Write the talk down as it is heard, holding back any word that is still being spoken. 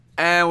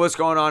And what's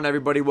going on,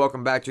 everybody?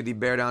 Welcome back to the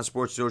Bear Down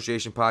Sports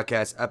Association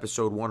podcast,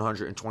 episode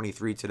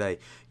 123 today.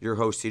 Your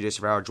host, TJ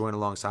Savaro, joined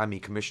alongside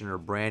me, Commissioner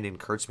Brandon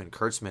Kurtzman.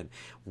 Kurtzman,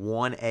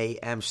 1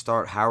 a.m.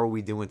 start. How are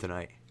we doing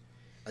tonight?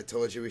 I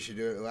told you we should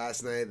do it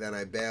last night, then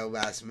I bailed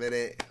last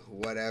minute.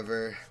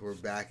 Whatever. We're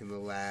back in the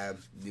lab.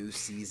 New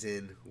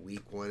season.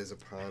 Week 1 is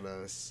upon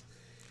us.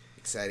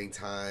 Exciting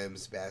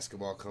times.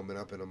 Basketball coming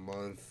up in a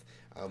month.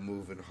 I'm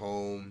moving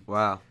home.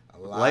 Wow.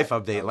 Life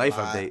update.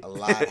 A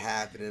lot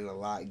happening, a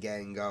lot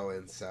getting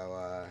going.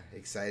 So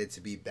excited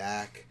to be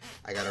back.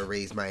 I gotta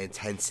raise my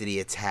intensity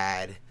a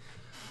tad.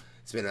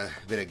 It's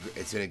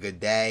been a good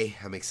day.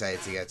 I'm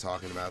excited to get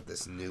talking about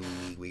this new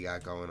league we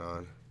got going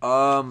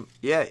on.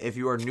 If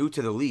you are new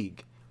to the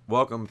league,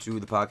 welcome to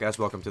the podcast.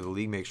 Welcome to the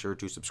league. Make sure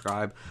to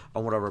subscribe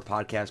on whatever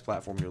podcast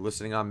platform you're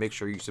listening on. Make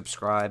sure you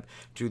subscribe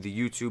to the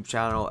YouTube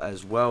channel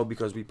as well,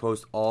 because we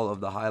post all of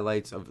the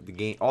highlights of the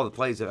game, all the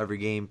plays of every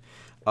game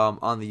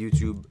on the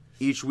YouTube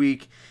each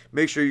week.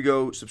 Make sure you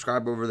go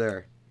subscribe over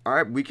there. All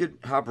right, we could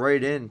hop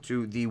right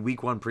into the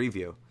Week 1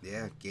 preview.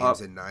 Yeah,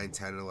 games at 9,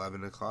 10,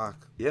 11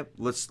 o'clock. Yep,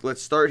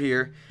 let's start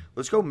here.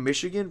 Let's go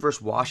Michigan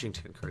versus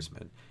Washington,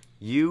 Kurtzman.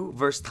 You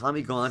versus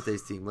Tommy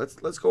Galante's team.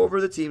 Let's go over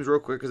the teams real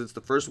quick, because it's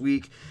the first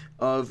week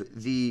of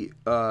the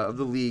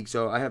league,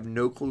 so I have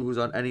no clue who's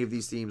on any of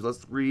these teams.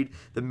 Let's read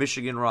the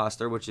Michigan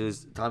roster, which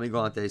is Tommy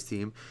Galante's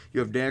team. You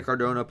have Dan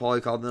Cardona,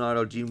 Paulie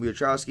Caldonado, Gene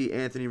Wiatrowski,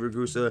 Anthony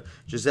Ragusa,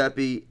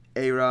 Giuseppe,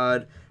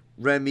 A-Rod,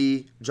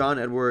 Remy, John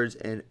Edwards,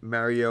 and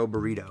Mario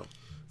Burrito.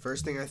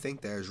 First thing I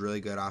think there is really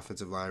good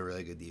offensive line,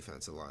 really good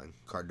defensive line.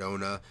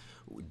 Cardona,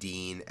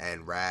 Dean,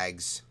 and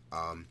Rags,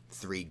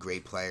 3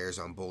 great players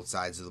on both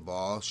sides of the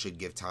ball. Should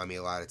give Tommy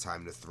a lot of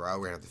time to throw.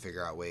 We're going to have to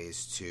figure out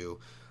ways to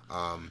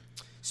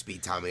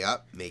speed Tommy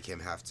up, make him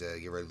have to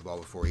get rid of the ball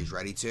before he's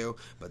ready to.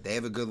 But they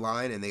have a good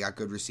line, and they got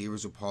good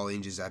receivers with Paulie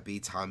and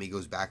Giuseppe. Tommy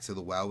goes back to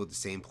the well with the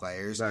same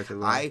players. I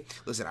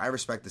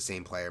respect the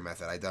same player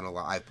method. I've done a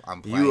lot.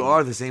 You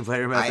are the same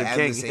player method, I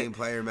King. am the same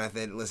player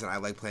method. Listen, I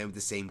like playing with the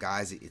same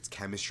guys. It's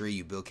chemistry.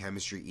 You build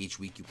chemistry each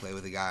week. You play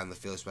with a guy on the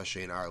field,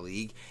 especially in our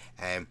league.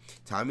 And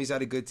Tommy's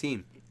had a good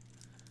team.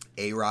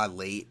 A-Rod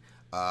late,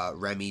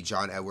 Remy,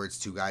 John Edwards,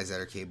 2 guys that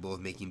are capable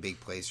of making big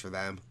plays for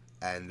them.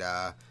 And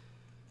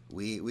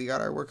we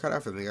got our work cut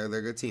out for them. They're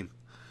a good team.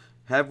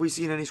 Have we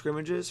seen any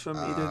scrimmages from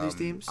either of these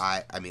teams?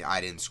 I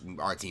didn't.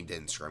 Our team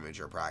didn't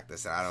scrimmage or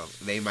practice.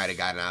 They might have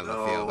gotten out of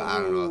the field, but I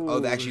don't know.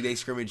 Oh, actually, they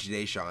scrimmaged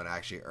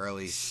Deshaun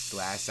early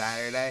last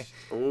Saturday.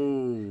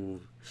 Oh,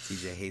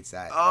 TJ hates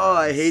that. Oh,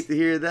 I hate to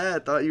hear that. I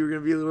thought you were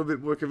going to be a little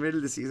bit more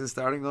committed this season,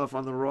 starting off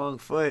on the wrong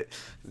foot.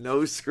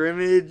 No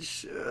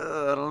scrimmage.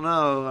 I don't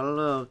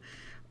know.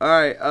 All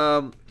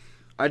right.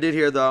 I did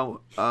hear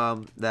though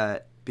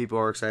that people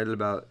are excited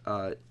about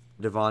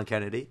Devon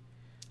Kennedy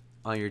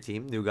on your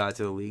team, new guy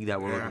to the league that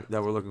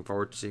we're looking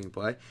forward to seeing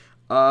play.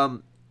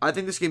 I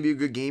think this can be a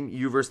good game.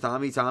 You versus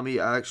Tommy. Tommy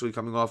actually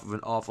coming off of an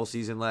awful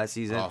season last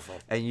season. Awful.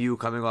 And you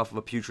coming off of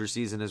a putrid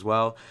season as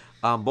well.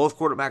 Both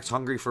quarterbacks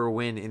hungry for a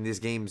win in this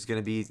game is going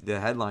to be the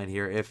headline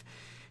here.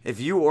 If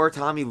you or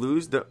Tommy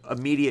lose, the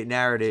immediate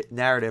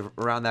narrative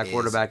around that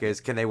quarterback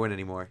is, can they win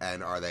anymore?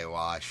 And are they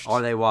washed?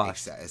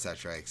 Et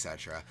cetera, et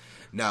cetera.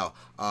 No,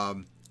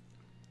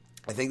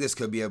 I think this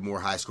could be a more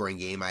high-scoring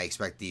game. I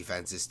expect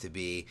defenses to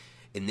be,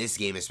 in this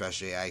game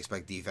especially, I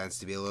expect defense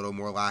to be a little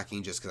more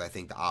lacking, just because I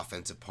think the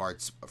offensive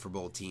parts for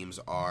both teams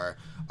are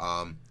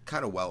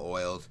kind of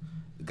well-oiled.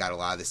 Got a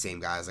lot of the same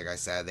guys, like I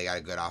said. They got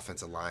a good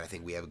offensive line. I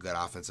think we have a good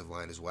offensive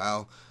line as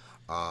well.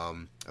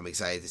 I'm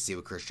excited to see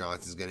what Chris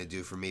Johnson's going to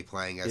do for me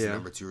playing as the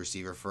number 2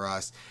 receiver for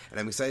us. And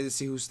I'm excited to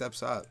see who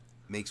steps up,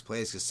 makes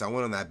plays, because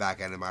someone on that back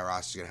end of my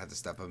roster is going to have to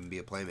step up and be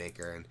a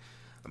playmaker. And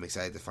I'm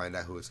excited to find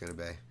out who it's going to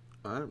be.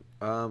 All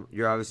right.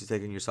 You're obviously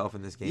taking yourself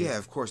in this game. Yeah,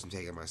 of course I'm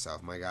taking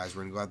myself. My guys,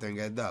 we're going to go out there and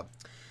get a dub.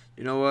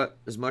 You know what?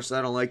 As much as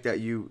I don't like that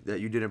you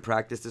didn't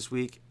practice this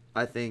week,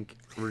 I think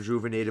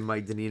rejuvenated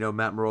Mike Danino,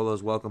 Matt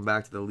Marolo's welcome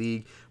back to the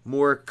league.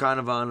 More kind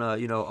of on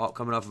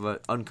coming off of an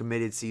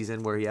uncommitted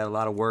season where he had a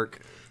lot of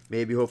work.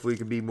 Maybe hopefully he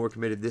can be more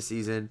committed this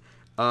season.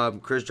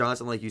 Chris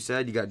Johnson, like you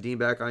said, you got Dean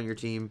back on your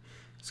team.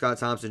 Scott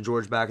Thompson,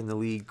 George back in the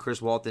league. Chris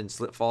Walton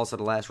falls to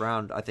the last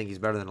round. I think he's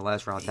better than the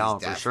last round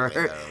talent for sure.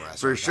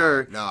 For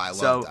sure. No, I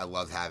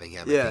loved having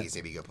him. I think he's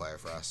gonna be a good player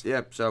for us.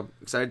 Yeah, so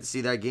excited to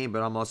see that game,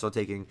 but I'm also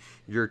taking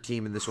your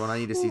team in this one. I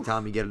need to see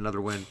Tommy get another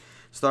win.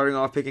 Starting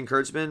off picking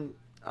Kurtzman,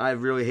 I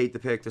really hate the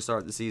pick to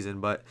start the season,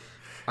 but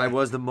I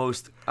was the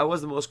most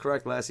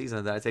correct last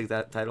season. Did I take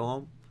that title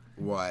home?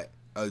 What?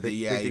 Oh,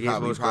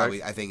 you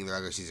probably. I think in the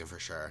regular season for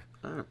sure.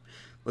 All right.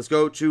 Let's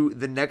go to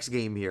the next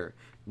game here.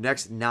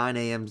 Next 9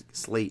 a.m.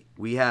 slate.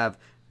 We have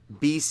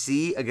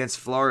BC against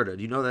Florida.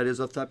 Do you know what that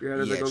is off the top of your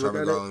head? Yeah,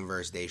 Trevor Garland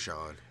versus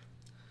Deshaun.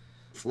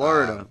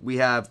 Florida, we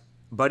have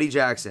Buddy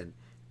Jackson,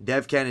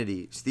 Dev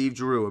Kennedy, Steve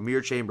Giroux,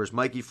 Amir Chambers,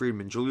 Mikey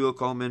Friedman, Julio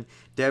Coleman,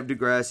 Dev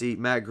DeGrassi,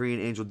 Matt Green,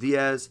 Angel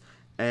Diaz.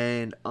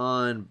 And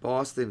on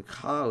Boston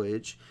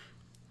College,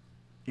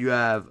 you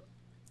have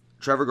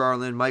Trevor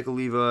Garland, Mike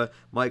Oliva,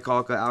 Mike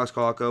Kalka, Alex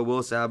Kalka,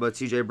 Will Saba,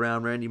 TJ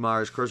Brown, Randy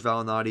Myers, Chris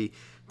Valinati,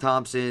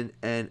 Thompson,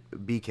 and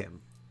Beacom.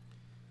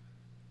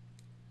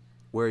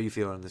 Where are you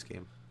feeling in this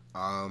game?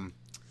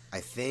 I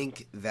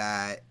think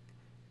that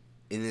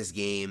in this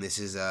game, this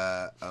is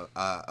a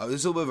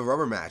little bit of a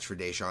rubber match for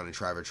Deshaun and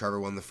Trevor. Trevor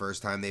won the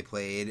first time they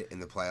played in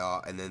the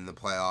playoff, and then the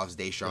playoffs,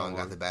 Deshaun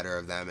got the better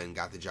of them and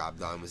got the job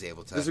done. Was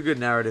able to. It's a good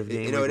narrative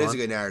game. You know, it is a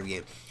good narrative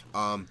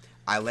game.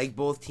 I like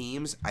both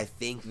teams. I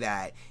think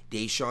that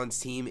Deshaun's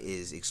team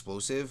is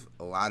explosive.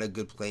 A lot of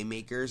good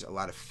playmakers, a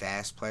lot of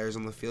fast players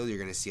on the field. You're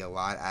going to see a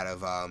lot out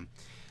of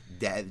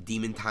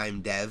Demon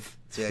Time Dev,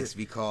 so that's to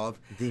be called.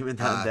 Demon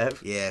Time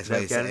Dev? Yeah,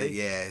 Dev Kennedy?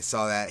 Yeah,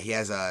 saw that. He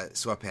has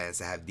sweatpants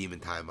that have Demon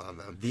Time on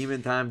them.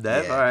 Demon Time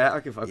Dev? Yeah. All right, I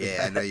can fuck with that.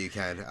 Yeah, I know you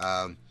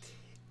can.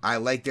 I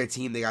like their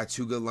team. They got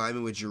two good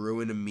linemen with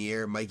Giroux and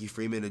Amir, Mikey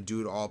Freeman, a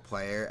dude all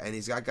player, and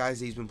he's got guys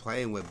that he's been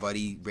playing with.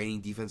 Buddy,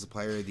 reigning defensive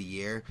player of the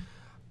year.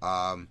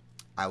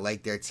 I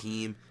like their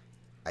team.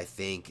 I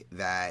think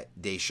that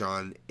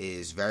Deshaun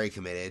is very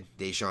committed.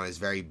 Deshaun is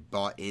very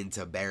bought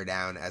into bear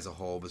down as a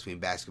whole between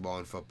basketball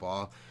and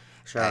football.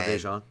 Shout out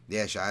Deshaun.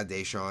 Yeah, shout out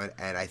Deshaun.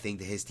 And I think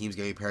that his team's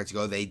going to be prepared to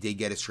go. They did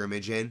get a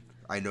scrimmage in,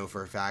 I know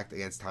for a fact,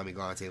 against Tommy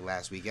Galante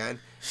last weekend.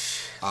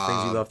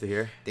 Things you love to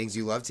hear. Things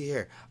you love to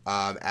hear.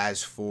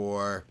 As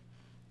for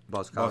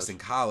Boston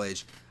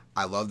College,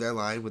 I love their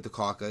line with the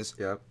Caucus.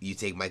 Yep. You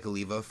take Mike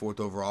Oliva,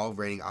 4th overall,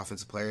 reigning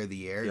offensive player of the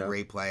year. Yep.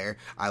 Great player.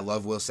 I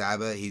love Will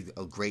Saba. He's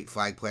a great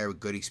flag player with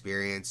good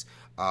experience.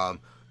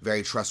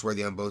 Very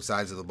trustworthy on both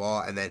sides of the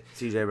ball. And then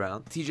TJ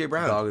Brown.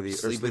 Dog of the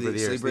Sleeper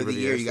of the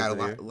year. You got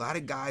a lot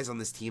of guys on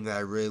this team that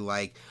I really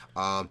like.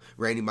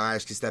 Randy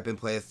Myers could step in,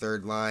 play a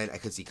third line. I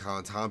could see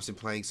Colin Thompson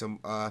playing some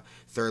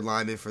third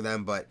lineman for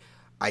them, but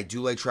I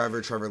do like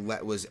Trevor. Trevor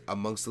was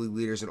amongst the league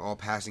leaders in all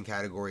passing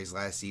categories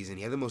last season.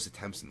 He had the most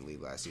attempts in the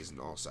league last season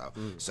also.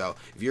 So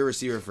if you're a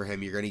receiver for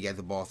him, you're going to get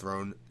the ball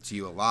thrown to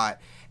you a lot.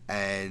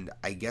 And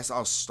I guess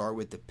I'll start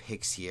with the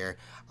picks here.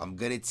 I'm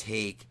going to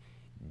take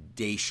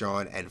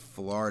Deshaun and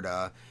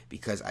Florida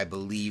because I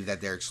believe that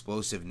their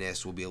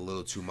explosiveness will be a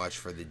little too much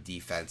for the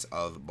defense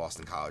of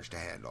Boston College to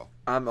handle.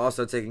 I'm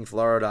also taking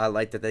Florida. I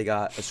like that they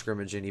got a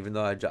scrimmage in, even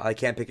though I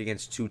can't pick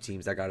against two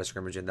teams that got a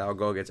scrimmage in. That'll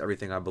go against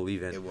everything I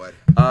believe in. It would.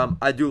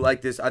 I do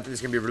like this. I think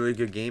it's going to be a really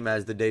good game,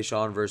 as the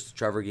Deshaun versus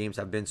Trevor games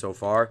have been so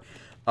far.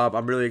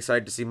 I'm really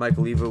excited to see Mike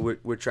Oliva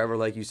with Trevor,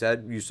 like you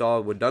said. You saw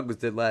what Douglas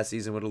did last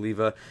season with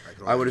Oliva.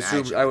 I would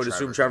assume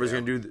Trevor's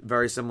going to do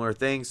very similar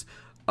things.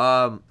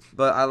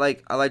 But I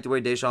like the way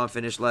Deshaun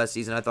finished last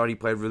season. I thought he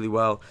played really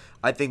well.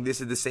 I think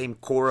this is the same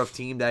core of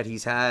team that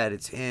he's had.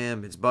 It's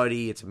him, it's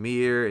Buddy, it's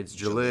Amir, it's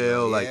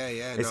Jalil.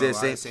 It's the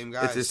same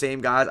guys. It's the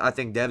same guys. I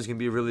think Dev's gonna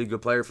be a really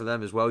good player for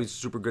them as well. He's a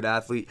super good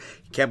athlete.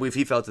 Can't believe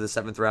he fell to the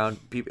 7th round.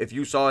 If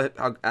you saw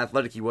how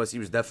athletic he was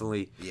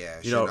definitely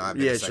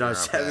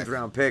seventh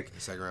round pick.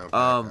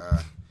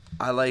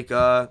 I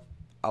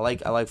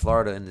like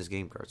Florida in this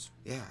game, Kurtz.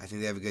 Yeah, I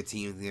think they have a good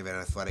team. I think they have an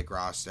athletic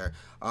roster.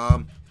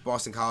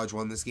 Boston College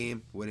won this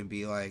game. Wouldn't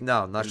be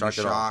not shocked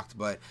at all.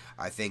 But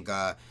I think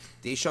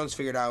Deshaun's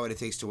figured out what it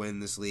takes to win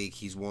this league.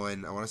 He's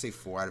won, I want to say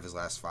 4 out of his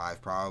last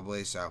 5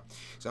 probably. So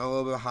he's on a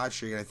little bit of a hot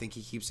streak, and I think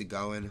he keeps it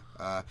going.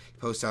 He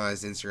posted on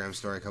his Instagram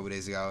story a couple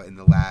days ago in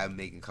the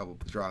lab,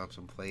 drawing up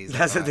some plays.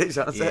 That's what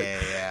Deshaun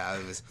said? Yeah.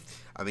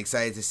 I'm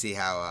excited to see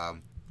how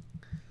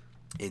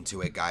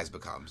into it guys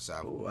become.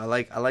 So ooh, I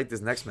like this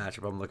next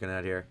matchup I'm looking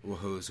at here. Well,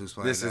 who's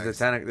playing This next?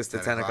 is the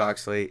 10 o'clock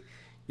slate.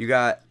 You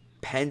got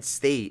Penn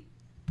State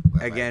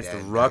against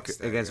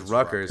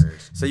Rutgers.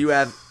 So you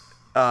have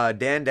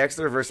Dan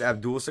Dexter versus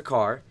Abdul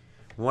Sakar.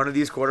 One of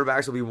these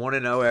quarterbacks will be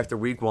 1-0 after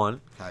week 1.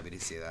 Happy to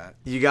see that.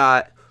 You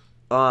got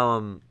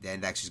Dan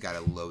Dexter's got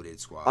a loaded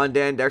squad. On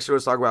Dan Dexter,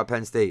 let's talk about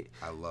Penn State.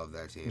 I love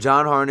that team.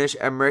 John Harnish,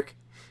 Emmerich,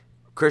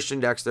 Christian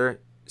Dexter,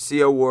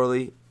 C.O.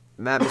 Worley,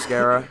 Matt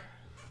Mascara,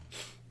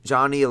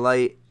 Johnny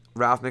Alight,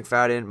 Ralph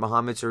McFadden,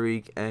 Muhammad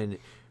Tariq, and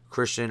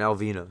Christian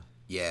Alvina.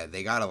 Yeah,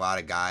 they got a lot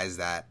of guys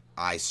that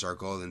I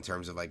circled in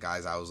terms of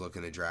guys I was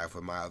looking to draft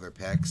with my other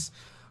picks.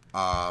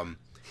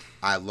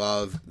 I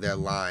love their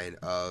line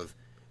of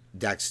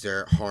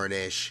Dexter,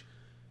 Harnish,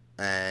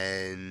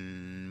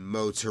 and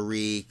Mo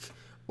Tariq,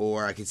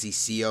 or I can see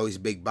C.O. He's a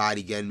big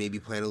body again, maybe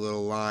playing a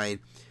little line.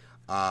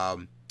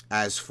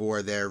 As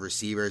for their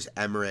receivers,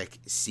 Emmerich,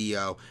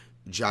 C.O.,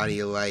 Johnny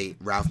Alight,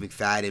 Ralph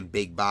McFadden,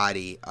 big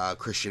body.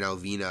 Christian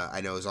Alvina,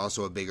 I know, is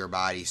also a bigger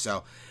body.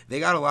 So they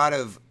got a lot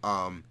of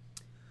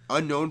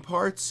unknown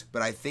parts,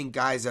 but I think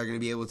guys are going to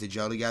be able to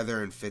gel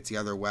together and fit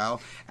together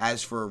well.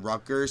 As for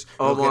Rutgers,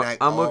 I'm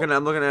looking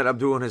at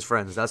Abdul and his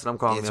friends. That's what I'm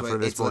calling them for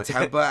this point. It's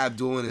Latempa,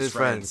 Abdul, and his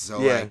friends.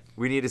 So yeah,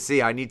 we need to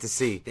see. I need to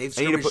see. They've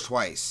scrimmaged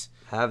twice.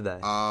 Have they?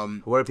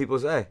 What do people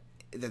say?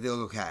 That they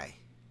look okay.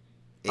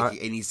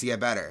 It needs to get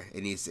better.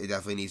 It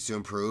definitely needs to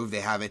improve. They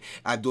haven't.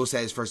 Abdul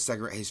said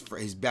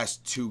his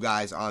best 2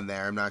 guys on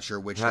there. I'm not sure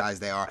which guys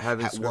they are.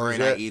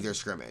 Weren't at either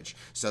scrimmage.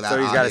 So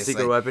he's got a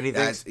secret weapon. He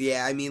thinks.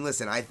 Yeah, I mean,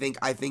 listen. I think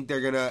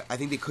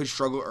they could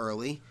struggle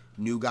early,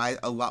 new guys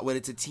a lot. When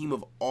it's a team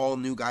of all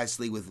new guys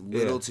with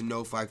little to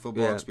no flag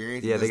football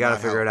experience, they got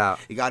to figure it out.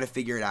 You got to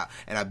figure it out.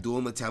 And Abdul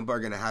and Matemba are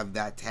going to have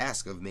that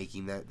task of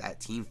making that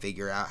team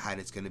figure out how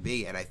it's going to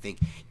be. And I think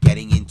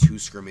getting in 2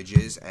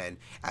 scrimmages and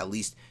at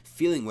least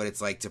feeling what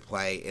it's like to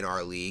play in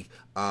our league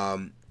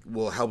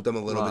will help them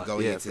a little bit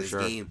going into this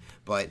game.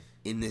 But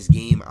in this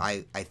game,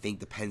 I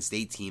think the Penn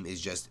State team is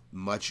just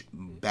much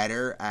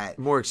better at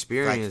more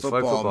experience,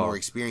 flag football, more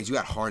experience. You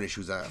got Harnish,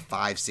 who's a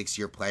 5-6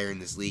 year player in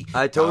this league.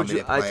 I told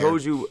you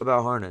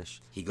about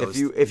Harnish. He goes,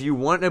 if you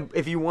have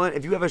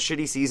a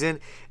shitty season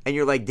and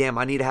you're like, damn,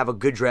 I need to have a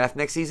good draft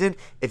next season.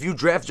 If you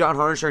draft John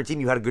Harnish on your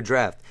team, you had a good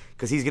draft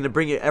because he's going to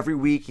bring it every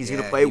week. He's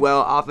going to play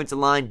well, offensive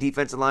line,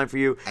 defensive line for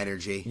you.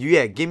 Energy.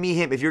 Give me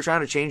him. If you're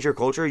trying to change your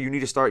culture, you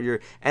need to start your.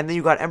 And then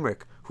you got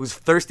Emmerich, who's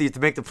thirsty to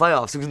make the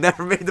playoffs, who's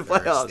never made the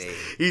playoffs.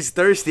 He's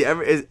thirsty.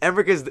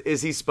 Emmerich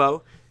is he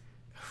Spo?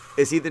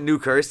 Is he the new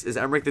curse? Is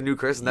Emmerich the new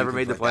curse? Never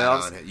made the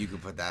playoffs. You can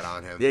put that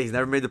on him. Yeah, he's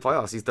never made the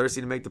playoffs. He's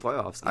thirsty to make the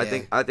playoffs.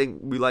 Yeah. I think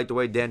we like the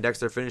way Dan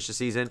Dexter finished the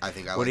season.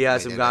 When he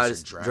has some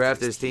guys draft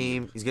his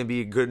team, he's going to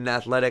be good and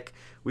athletic.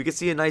 We could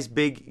see a nice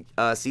big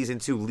season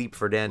 2 leap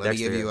for Dan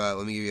Dexter.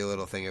 Let me give you a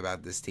little thing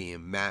about this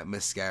team. Matt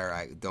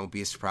Mascara. Don't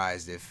be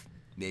surprised if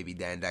maybe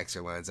Dan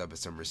Dexter lines up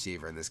as some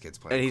receiver and this kid's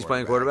playing. And he's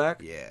playing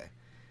quarterback. Yeah.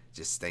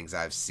 Just things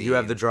I've seen. You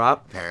have the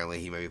drop. Apparently,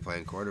 he may be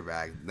playing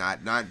quarterback, not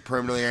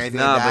permanently or anything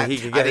like that. But he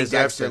could get his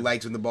Dexter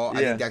likes when the ball. Yeah.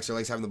 I think Dexter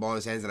likes having the ball in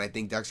his hands, and I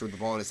think Dexter with the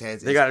ball in his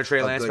hands. They got a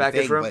Trey Lance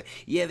package for him. But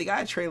yeah, they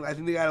got a Trey. I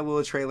think they got a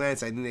little Trey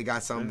Lance. I think they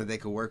got something that they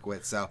could work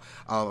with. So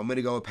I'm going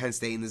to go with Penn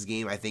State in this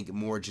game. I think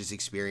more just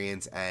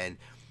experience and.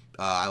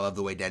 I love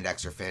the way Dan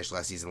Dexter finished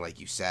last season, like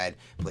you said.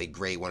 Played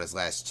great, won his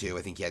last 2.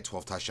 I think he had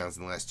 12 touchdowns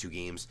in the last 2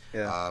 games.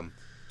 Yeah.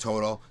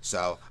 Total.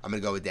 So I'm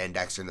going to go with Dan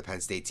Dexter and the Penn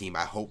State team.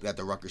 I hope that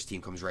the Rutgers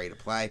team comes ready to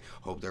play.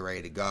 Hope they're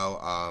ready to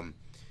go.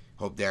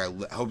 Hope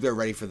they're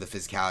ready for the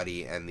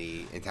physicality and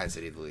the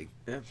intensity of the league.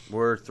 Yeah,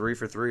 we're 3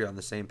 for 3 on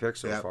the same pick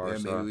so far. Yeah,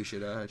 maybe we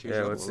should change it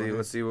up.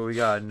 Let's see what we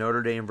got.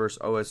 Notre Dame versus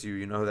OSU.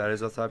 You know who that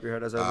is off the top of your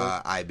head? As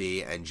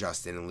IB and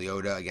Justin and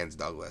Leota against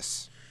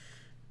Douglas.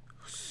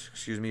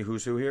 Excuse me,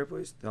 who's who here,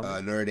 please?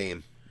 Notre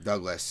Dame,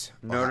 Douglas,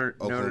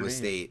 Oklahoma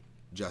State,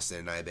 Justin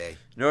and IB.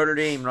 Notre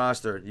Dame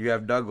roster. You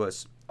have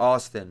Douglas,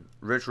 Austin,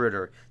 Rich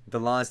Ritter,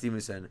 DeLon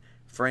Stevenson,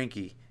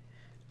 Frankie,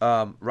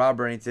 Rob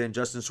Bennington,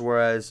 Justin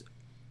Suarez,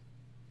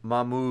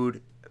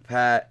 Mahmoud,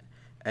 Pat,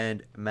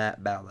 and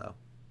Matt Ballo.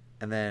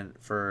 And then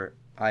for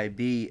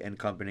IB and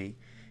company,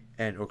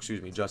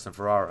 Justin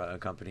Ferrara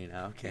and company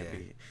now. Can't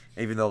be.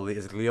 Even though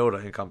it's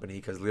Leota and company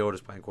because Leota's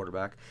playing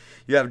quarterback.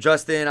 You have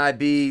Justin,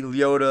 IB,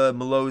 Leota,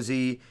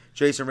 Malozzi,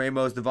 Jason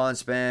Ramos, Devon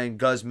Span,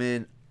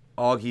 Guzman,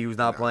 Augie, who's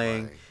not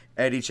playing,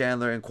 Eddie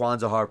Chandler, and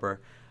Kwanzaa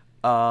Harper.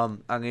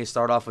 I'm going to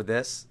start off with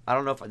this. I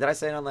don't know did I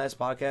say it on last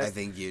podcast? I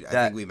think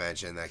we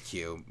mentioned that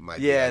Q might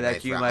be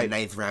a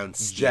ninth round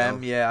steal.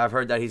 Gem. Yeah, I've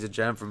heard that he's a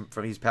gem from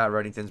he's Pat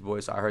Reddington's boy,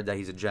 so I heard that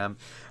he's a gem.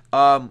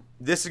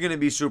 This is going to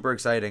be super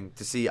exciting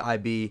to see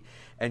IB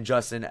and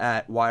Justin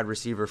at wide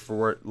receiver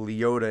for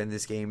Leota in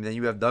this game. And then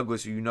you have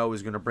Douglas, who you know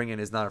is going to bring in,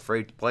 is not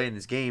afraid to play in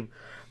this game.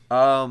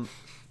 How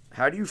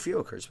do you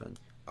feel, Kurtzman?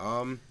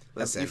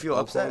 Listen, you feel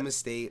Oklahoma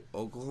upset?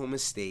 Oklahoma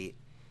State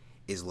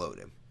is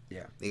loaded.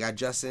 Yeah. They got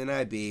Justin and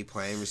IB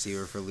playing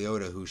receiver for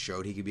Leota, who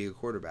showed he could be a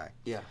quarterback.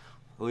 Yeah.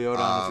 Leota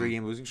on a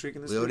 3-game losing streak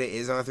in this Leota week?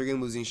 is on a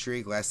 3-game losing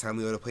streak. Last time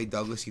Leota played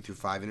Douglas, he threw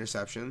 5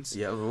 interceptions.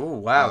 Yeah. Oh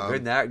wow.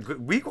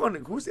 Good. Week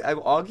 1. Who's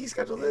Augie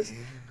scheduled this?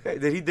 Okay.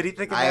 Did he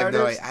think of I have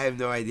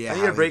no idea. I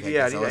need a break.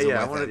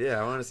 I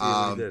want to see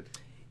what he did.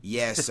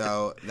 Yeah.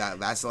 So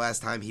that's the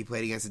last time he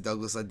played against a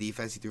Douglas-led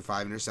defense. He threw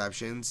 5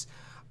 interceptions.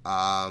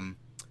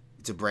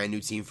 It's a brand new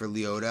team for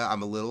Leota.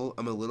 I'm a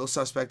little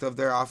suspect of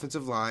their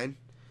offensive line.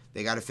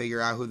 They got to figure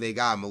out who they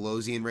got.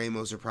 Malozzi and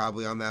Ramos are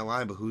probably on that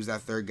line, but who's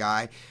that third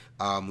guy?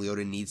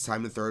 Leota needs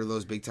time to throw to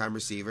those big-time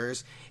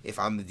receivers. If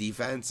I'm the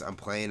defense, I'm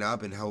playing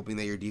up and hoping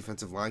that your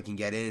defensive line can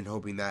get in and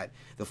hoping that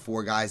the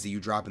 4 guys that you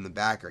drop in the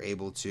back are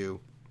able to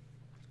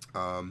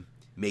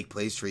make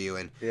plays for you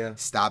and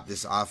stop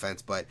this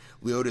offense. But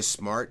Leota's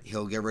smart.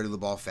 He'll get rid of the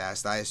ball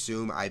fast, I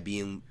assume. IB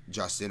and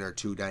Justin are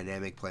 2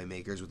 dynamic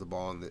playmakers with the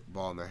ball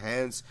in their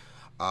hands.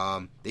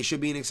 They should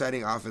be an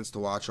exciting offense to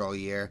watch all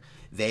year.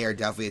 They are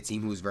definitely a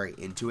team who's very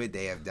into it.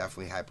 They have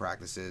definitely had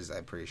practices.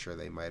 I'm pretty sure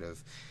they might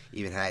have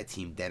even had a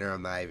team dinner.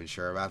 I'm not even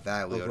sure about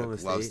that.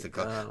 Leota loves to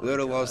cook.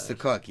 Leota loves to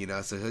cook,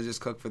 so he'll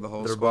just cook for the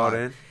whole squad. Bought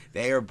in?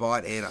 They are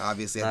bought in,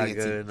 obviously. Not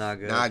good.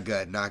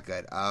 Not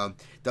good.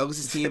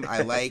 Douglas' team,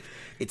 I like.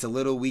 It's a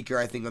little weaker,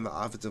 I think, on the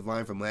offensive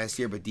line from last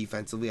year, but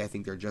defensively, I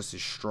think they're just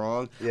as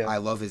strong. Yeah. I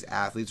love his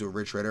athletes with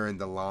Rich Ritter and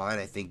DeLon.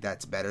 I think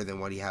that's better than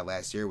what he had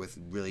last year with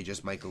really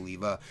just Mike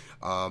Oliva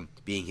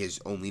being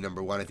his only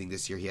number 1. I think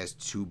this year he has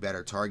 2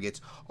 better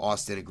targets.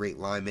 Austin, a great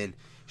lineman,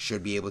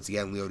 should be able to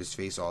get in Leota's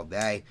face all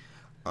day.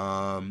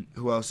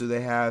 Who else do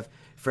they have?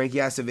 Frankie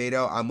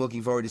Acevedo, I'm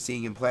looking forward to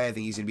seeing him play. I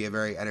think he's going to be a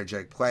very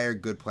energetic player,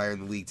 good player in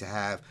the league to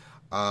have.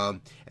 And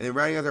then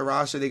rounding out their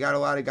roster, they got a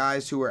lot of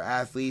guys who are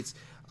athletes.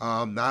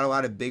 Not a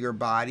lot of bigger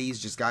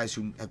bodies, just guys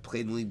who have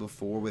played in the league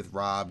before with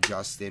Rob,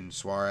 Justin,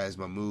 Suarez,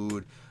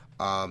 Mahmoud.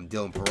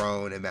 Dylan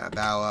Perrone and Matt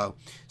Ballo.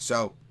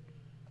 So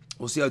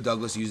we'll see how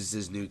Douglas uses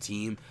his new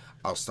team.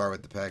 I'll start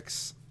with the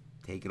picks.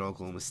 Taking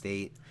Oklahoma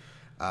State.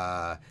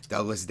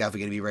 Douglas is definitely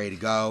going to be ready to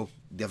go.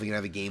 Definitely going to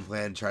have a game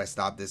plan to try to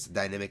stop this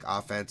dynamic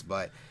offense.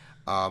 But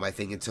I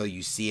think until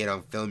you see it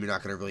on film, you're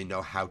not going to really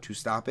know how to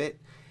stop it.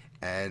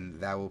 And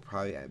that will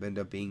probably end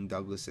up being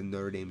Douglas and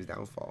Notre Dame's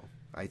downfall.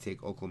 I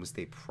take Oklahoma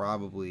State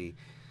probably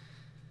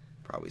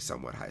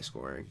somewhat high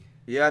scoring.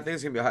 Yeah, I think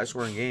it's going to be a high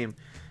scoring game.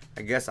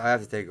 I guess I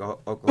have to take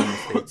Oklahoma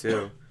State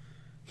too.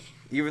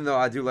 Even though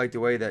I do like the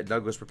way that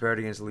Douglas prepared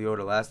against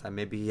Leota last time,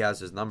 maybe he has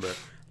his number. I'm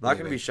not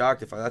going to be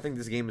shocked if I think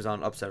this game is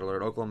on upset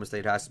alert. Oklahoma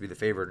State has to be the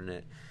favorite in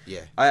it.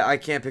 Yeah. I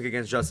can't pick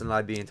against Justin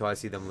Libby until I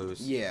see them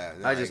lose. Yeah.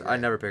 No, I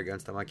never pick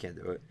against them. I can't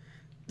do it.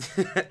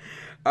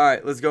 All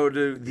right, let's go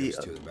to the... There's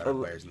two of the better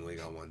players in the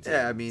league on one team.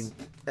 Yeah, I mean,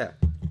 yeah.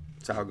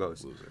 That's how it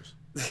goes. Losers.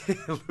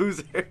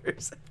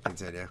 Losers.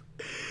 Continue.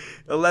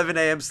 11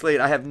 a.m. slate.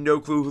 I have no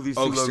clue who these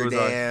two logos are.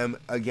 Oaksterdam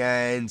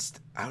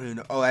against... I don't even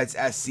know. Oh, that's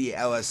SC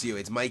LSU.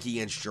 It's Mikey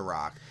against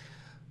Jirac.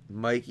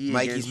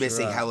 Mikey's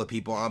missing hella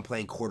people. I'm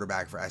playing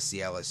quarterback for SC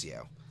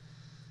LSU.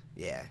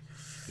 Yeah.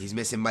 He's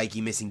missing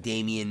Mikey, missing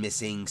Damien,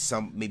 missing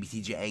some... Maybe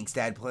TJ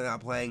Angstad not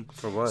playing.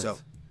 For what? So...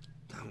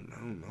 I don't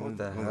know. What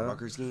the hell?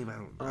 Rutgers game? I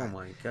don't know. Oh,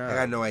 my God. I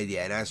got no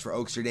idea. And as for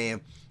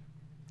Oaksterdam,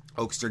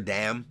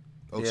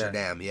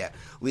 yeah.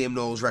 Liam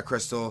Knowles, Rhett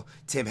Crystal,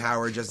 Tim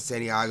Howard, Justin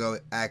Santiago,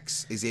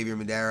 Xavier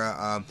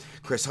Madera,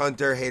 Chris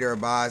Hunter, Haider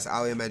Abbas,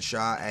 Ali Ahmed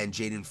Shah, and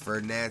Jaden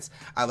Ferdinand.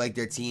 I like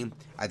their team.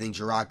 I think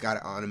Jirac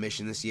got on a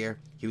mission this year.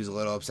 He was a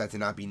little upset to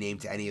not be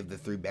named to any of the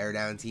 3 Bear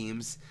Down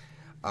teams.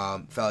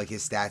 Felt like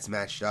his stats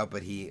matched up,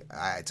 but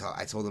I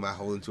told him I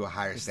hold him to a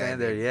higher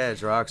standard. Yeah,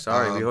 Jirac,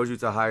 sorry. We hold you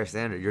to a higher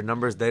standard. Your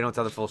numbers, they don't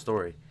tell the full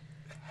story.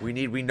 We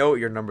know what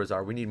your numbers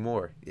are. We need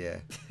more. Yeah,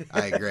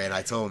 I agree, and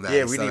I told him that.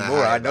 Yeah, we need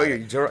more. I know you're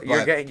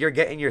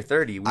getting your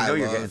 30. We know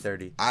you're getting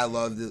 30. I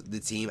love the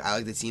team. I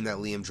like the team that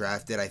Liam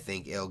drafted. I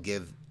think it'll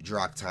give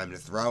Jirac time to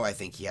throw. I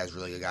think he has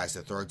really good guys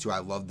to throw to. I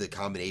love the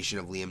combination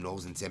of Liam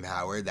Knowles and Tim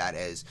Howard. That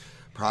is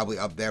probably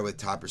up there with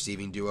top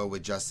receiving duo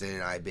with Justin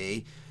and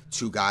IB.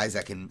 2 guys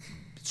that can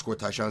score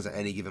touchdowns at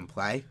any given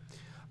play.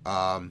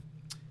 I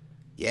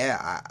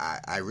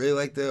really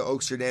like the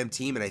Oaksterdam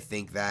team, and I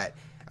think that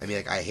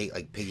I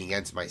hate picking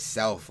against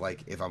myself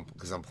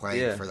because I'm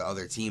playing for the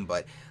other team.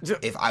 But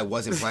if I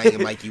wasn't playing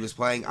and Mikey was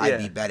playing,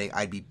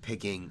 I'd be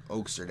picking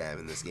Oaksterdam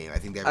in this game. I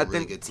think they have a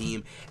really good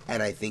team,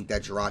 and I think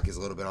that Jirac is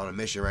a little bit on a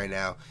mission right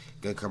now.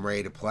 Going to come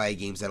ready to play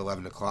games at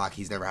 11 o'clock.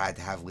 He's never had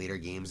to have later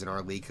games in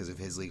our league because of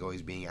his league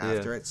always being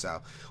after it.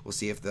 So we'll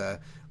see if the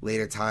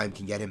later time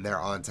can get him there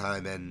on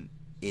time and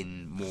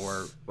in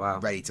more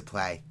ready to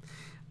play.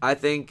 I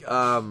think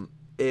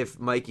if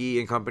Mikey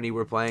and company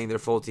were playing their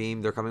full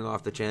team, they're coming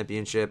off the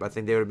championship, I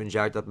think they would have been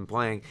jacked up and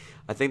playing.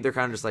 I think they're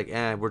kind of just like,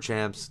 we're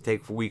champs,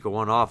 take week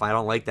 1 off. I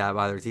don't like that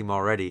by their team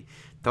already.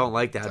 Don't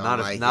like that.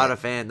 Not a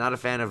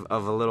fan of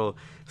a little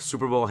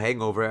Super Bowl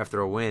hangover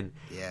after a win.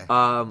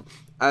 Yeah.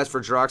 As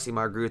for Jirac's team,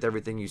 I agree with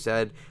everything you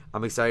said.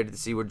 I'm excited to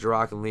see what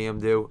Jirac and Liam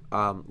do.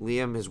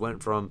 Liam has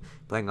went from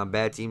playing on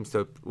bad teams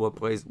to what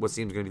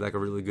seems going to be like a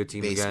really good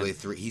team Basically again.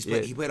 3.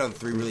 He played on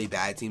 3 really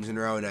bad teams in a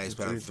row, and now he's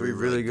played on 3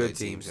 really good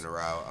teams in a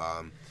row.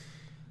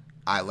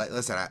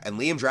 And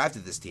Liam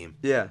drafted this team.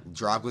 Yeah.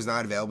 Jirac was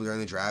not available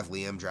during the draft.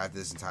 Liam drafted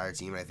this entire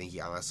team, and I think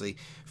he honestly,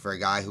 for a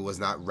guy who was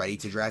not ready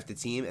to draft the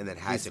team and then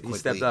had to quickly... He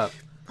stepped up.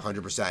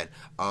 100%.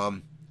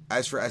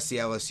 As for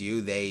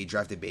SCLSU, he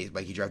drafted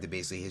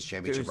basically his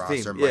championship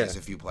roster minus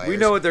a few players. We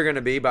know what they're going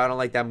to be, but I don't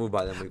like that move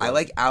by them. I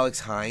like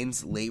Alex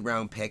Hines, late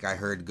round pick. I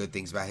heard good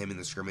things about him in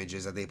the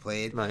scrimmages that they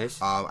played. Nice.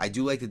 I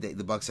do like that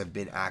the Bucks have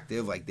been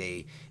active. Like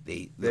they've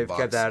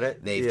kept at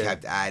it. They've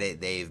kept at it.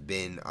 They've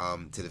been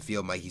to the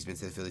field. Mikey's been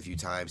to the field a few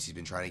times. He's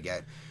been trying to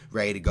get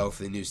ready to go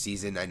for the new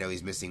season. I know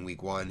he's missing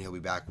week 1. He'll be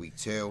back week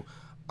 2.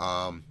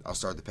 I'll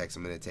start the picks.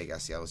 I'm going to take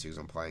SCLSU because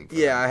I'm playing.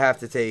 I have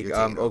to take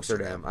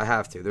Oaksterdam. I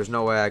have to. There's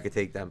no way I could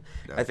take them.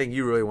 No. I think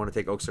you really want to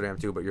take Oaksterdam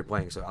too, but you're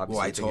playing, so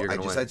obviously I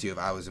just said to you if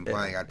I wasn't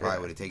playing, I probably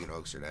would have taken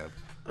Oaksterdam.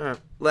 All right.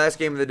 Last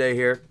game of the day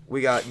here. We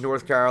got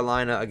North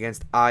Carolina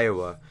against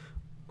Iowa.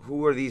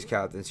 Who are these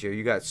captains here?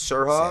 You got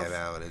Surhoff. Sam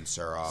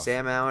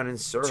Allen and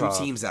Surhoff.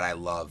 2 teams that I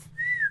love.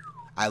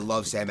 I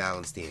love Sam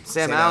Allen's team.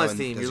 Sam Allen's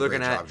team. You're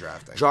looking at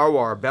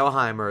Jarwar,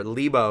 Bellheimer,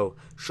 Lebo,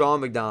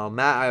 Sean McDonald,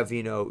 Matt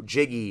Iovino,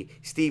 Jiggy,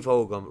 Steve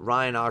Hogan,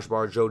 Ryan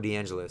Oshbar, Joe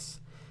DeAngelis.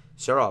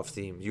 Surhoff's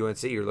team.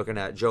 UNC. You're looking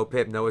at Joe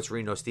Pipp, Noah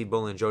Torino, Steve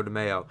Bullen, Joe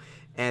DeMeo,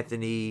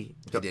 Anthony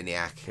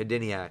Hediniak,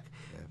 yeah.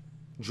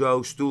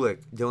 Joe Stulik,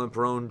 Dylan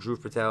Perrone, Drew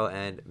Patel,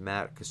 and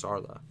Matt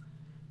Casarla.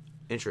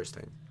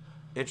 Interesting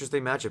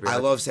matchup here. I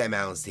love Sam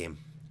Allen's team.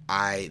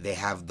 They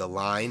have the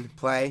line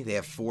play. They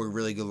have 4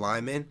 really good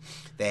linemen.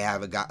 They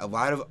have a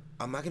lot of,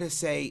 I'm going to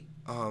say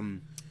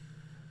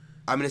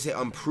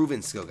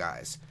unproven skill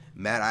guys.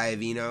 Matt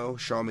Iovino,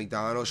 Sean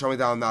McDonald. Sean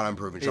McDonald not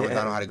unproven. Sean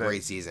McDonald had a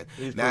great season.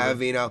 Matt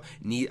Iovino,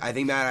 I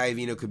think Matt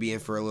Iovino could be in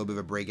for a little bit of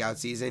a breakout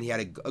season. He had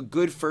a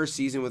good first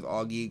season with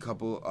Augie, a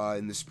couple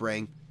in the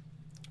spring.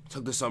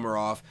 Took the summer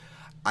off.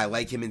 I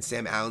like him in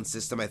Sam Allen's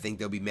system. I think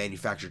there'll be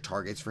manufactured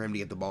targets for him to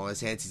get the ball in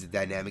his hands. He's a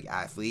dynamic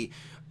athlete.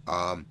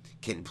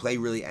 Can play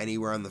really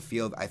anywhere on the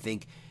field. I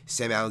think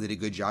Sam Allen did a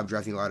good job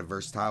drafting a lot of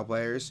versatile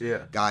players.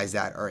 Yeah. Guys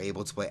that are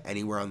able to play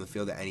anywhere on the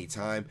field at any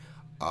time.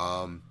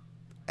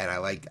 And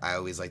I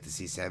always like to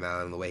see Sam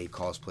Allen and the way he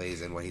calls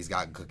plays and what he's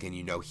got cooking.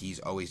 You know, he's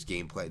always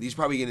game play. This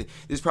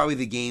is probably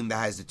the game that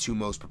has the two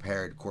most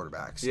prepared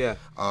quarterbacks. Yeah.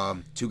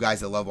 Two guys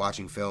that love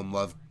watching film,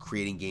 love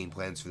creating game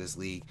plans for this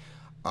league.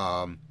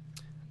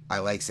 I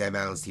like Sam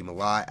Allen's team a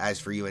lot. As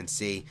for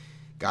UNC,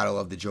 gotta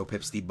love the Joe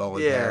Pip Steve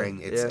Bowen pairing.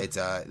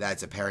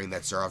 That's a pairing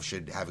that Surhoff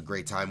should have a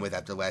great time with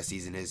after last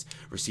season. His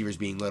receivers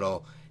being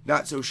little,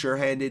 not so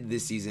sure-handed.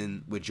 This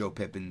season with Joe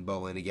Pip and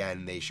Bowen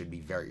again, they should be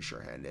very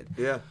sure-handed.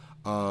 Yeah.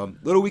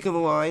 Little weak on the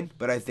line,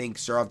 but I think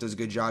Surhoff does a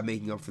good job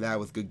making up for that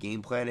with good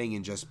game planning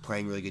and just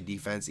playing really good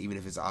defense, even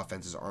if his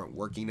offenses aren't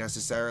working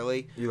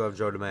necessarily. You love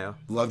Joe DeMayo.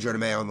 Love Joe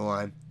DeMayo on the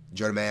line.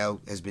 Joe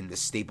DeMayo has been a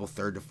staple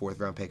 3rd to 4th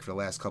round pick for the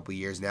last couple of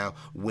years now.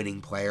 Winning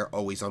player,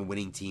 always on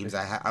winning teams.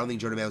 I don't think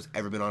Joe DeMayo's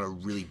ever been on a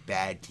really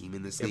bad team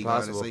in this league,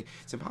 honestly.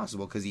 It's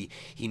impossible because he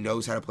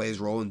knows how to play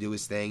his role and do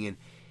his thing, and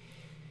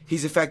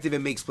he's effective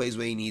and makes plays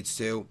when he needs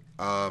to.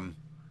 I'm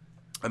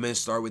going to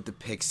start with the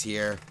picks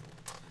here.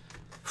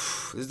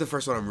 This is the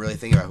first one I'm really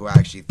thinking about who I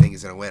actually think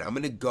is going to win. I'm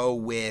going to go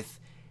with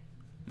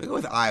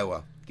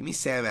Iowa. Give me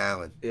Sam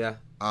Allen. Yeah.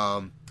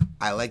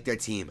 I like their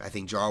team. I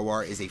think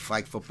Jarwar is a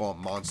flag football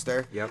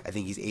monster. Yep. I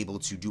think he's able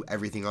to do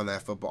everything on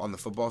the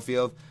football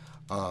field.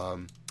 I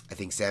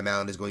think Sam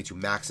Allen is going to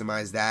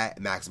maximize that,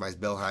 maximize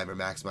Billheimer,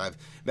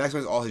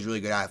 maximize all his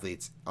really good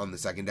athletes on the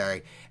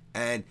secondary.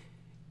 And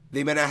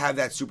they may not have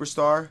that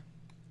superstar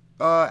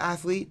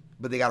athlete,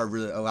 but they got a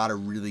lot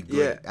of really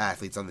good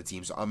athletes on the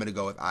team. So I'm going to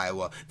go with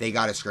Iowa. They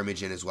got a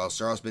scrimmage in as well.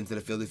 Surhoff's been to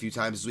the field a few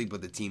times this week,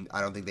 but the team,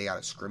 I don't think they got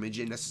a scrimmage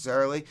in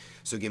necessarily.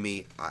 So give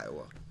me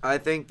Iowa. I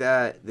think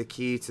that the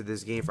key to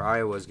this game for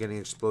Iowa is getting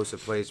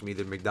explosive plays from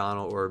either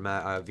McDonald or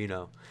Matt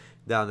Iovino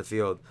down the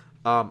field.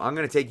 I'm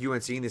going to take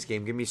UNC in this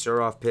game. Give me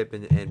Surhoff, Pipp,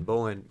 and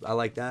Bowen. I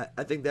like that.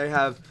 I think they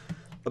have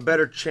a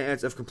better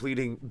chance of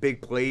completing big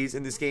plays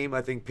in this game.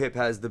 I think Pipp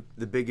has the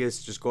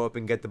biggest just go up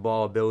and get the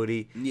ball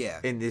ability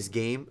in this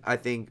game. I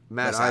think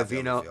Matt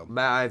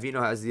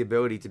Iovino has the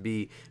ability to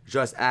be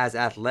just as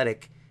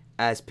athletic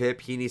as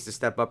Pipp. He needs to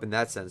step up in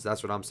that sense.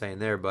 That's what I'm saying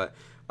there. But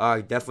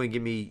definitely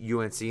give me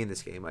UNC in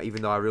this game.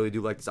 Even though I really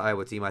do like this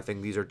Iowa team, I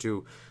think these are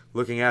two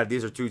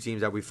teams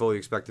that we fully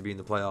expect to be in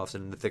the playoffs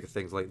and in the thick of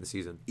things late in the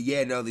season.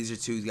 Yeah, no, these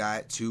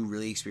are two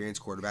really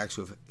experienced quarterbacks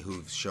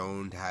who've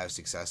shown to have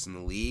success in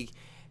the league.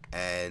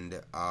 And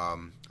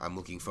I'm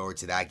looking forward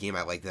to that game.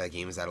 I like that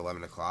game is at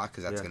 11 o'clock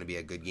because that's going to be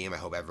a good game. I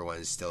hope everyone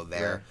is still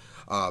there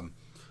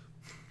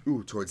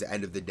towards the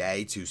end of the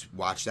day to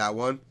watch that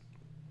one.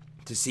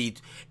 To see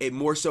it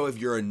more so if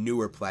you're a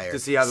newer player. To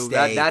see how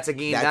that's a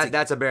game.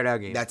 That's a bear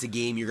down game. That's a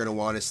game you're going to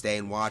want to stay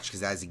and watch because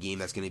that's a game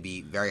that's going to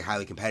be very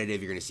highly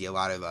competitive. You're going to see a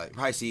lot of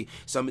probably see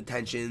some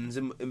tensions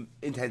and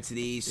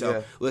intensity.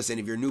 So listen,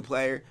 if you're a new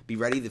player, be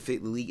ready. The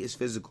league is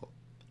physical.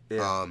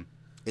 Yeah.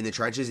 In the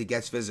trenches, it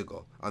gets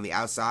physical. On the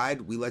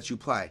outside, we let you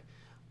play.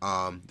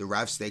 The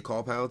refs, they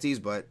call penalties,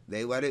 but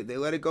they let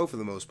it go for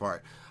the most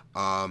part.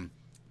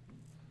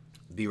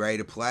 Be ready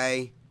to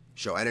play,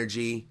 show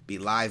energy, be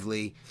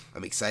lively.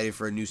 I'm excited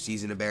for a new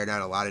season to bear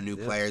down. A lot of new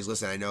players.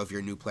 Listen, I know if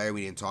you're a new player,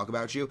 we didn't talk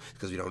about you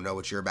because we don't know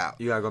what you're about.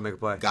 You gotta go make a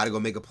play. Gotta go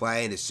make a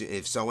play, and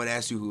if someone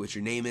asks you what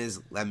your name is,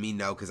 let me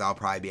know because I'll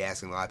probably be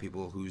asking a lot of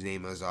people whose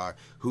names are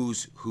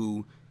who's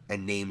who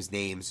and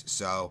names.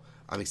 So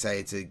I'm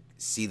excited to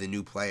see the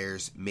new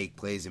players make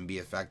plays and be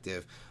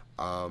effective.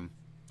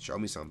 Show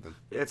me something.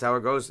 Yeah, it's how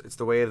it goes. It's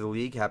the way of the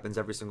league. Happens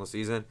every single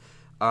season.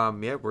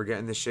 We're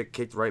getting this shit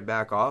kicked right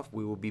back off.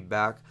 We will be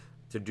back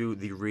to do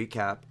the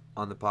recap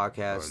on the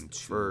podcast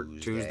for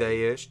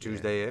Tuesday-ish.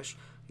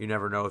 You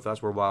never know with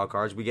us. We're wild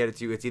cards. We get it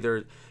to you. It's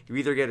you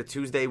either get a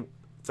Tuesday,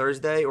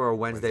 Thursday, or a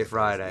Wednesday,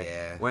 Friday.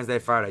 Yeah. Wednesday,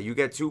 Friday. You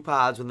get 2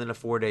 pods within a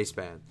 4-day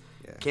span.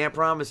 Yeah. Can't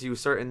promise you a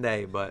certain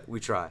day, but we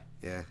try.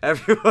 Yeah.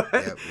 Everyone.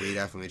 Yeah, we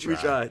definitely try. We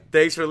try.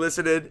 Thanks for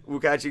listening.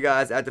 We'll catch you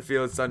guys at the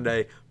field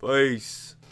Sunday. Peace.